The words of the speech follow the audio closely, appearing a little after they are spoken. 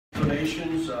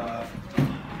donations,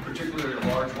 particularly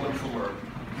a large one from our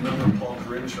member Paul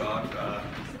Grimshaw.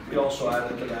 We also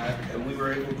added to that, and we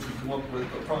were able to come up with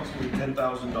approximately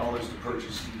 $10,000 to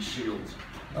purchase these shields.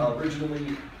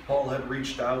 Originally, Paul had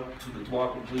reached out to the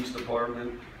Tamaqua Police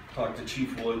Department, talked to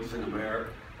Chief Woods and the mayor,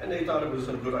 and they thought it was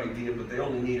a good idea, but they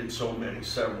only needed so many,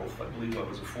 several. I believe it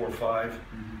was 4 or 5.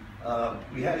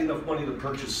 We had enough money to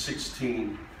purchase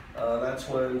 16. That's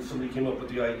when somebody came up with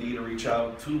the idea to reach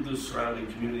out to the surrounding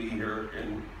community here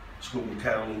in Schuylkill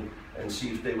County and see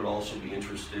if they would also be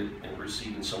interested in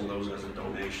receiving some of those as a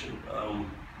donation.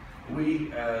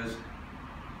 We, as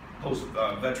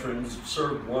veterans,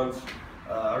 served once.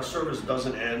 Our service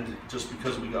doesn't end just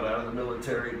because we got out of the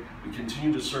military. We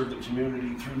continue to serve the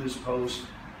community through this post.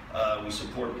 We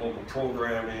support local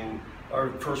programming,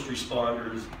 our first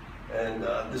responders, and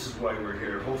this is why we're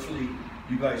here. Hopefully,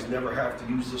 you guys never have to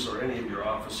use this, or any of your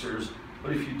officers,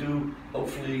 but if you do,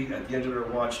 hopefully at the end of their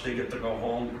watch, they get to go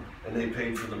home and they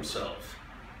paid for themselves.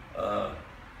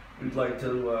 We'd like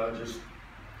to just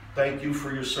thank you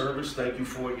for your service. Thank you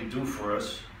for what you do for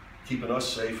us, keeping us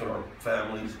safe and our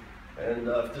families. And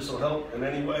if this will help in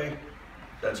any way,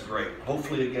 that's great.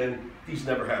 Hopefully, again, these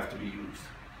never have to be used.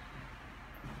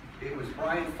 It was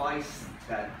Brian Feist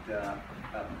that,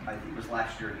 I think it was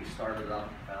last year, he started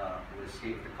up with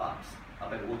Escape the Cops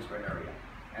up in the Wilkes-Barre area.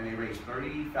 And they raised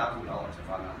 $30,000, if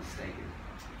I'm not mistaken.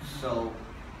 So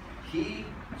he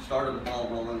started the ball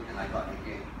rolling, and I got in the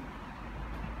game.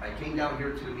 I came down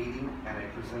here to the meeting, and I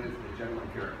presented to the gentleman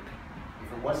here.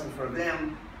 If it wasn't for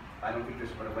them, I don't think this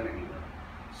would have went anywhere.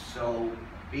 So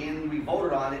being we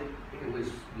voted on it, it was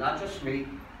not just me,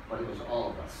 but it was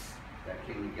all of us that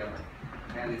came together.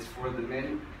 And it's for the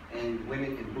men and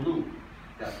women in blue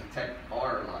that protect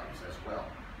our lives as well.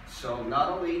 So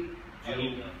not only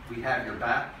do we have your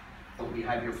back, but we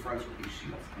have your fronts with these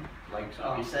shields. Like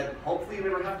Tommy said, hopefully you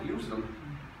never have to use them.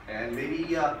 And maybe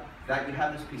that you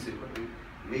have this piece of equipment,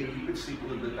 maybe you can sleep a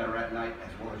little bit better at night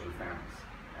as well as your families.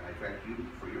 And I thank you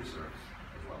for your service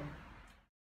as well.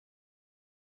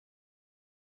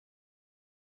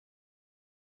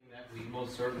 That we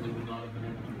most certainly would not have been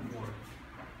able to afford.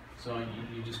 So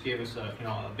you just gave us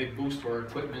a big boost to our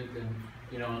equipment, and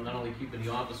not only keeping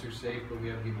the officers safe, but we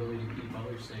have the ability to keep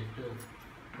others safe too,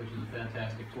 which is a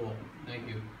fantastic tool. Thank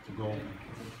you. To go.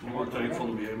 We're thankful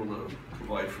to be able to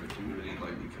provide for the community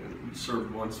like we can. We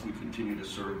served once, we continue to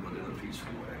serve, but in a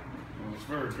peaceful way. Well, it's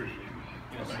very appreciated.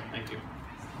 Yes, thank you.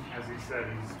 As he said,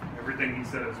 everything he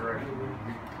said is right.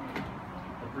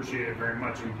 We appreciate it very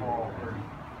much, and Paul.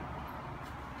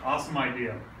 Awesome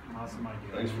idea. Awesome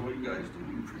idea. Thanks for what you guys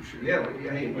do. We appreciate it. Yeah,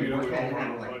 we work hand in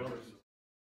hand like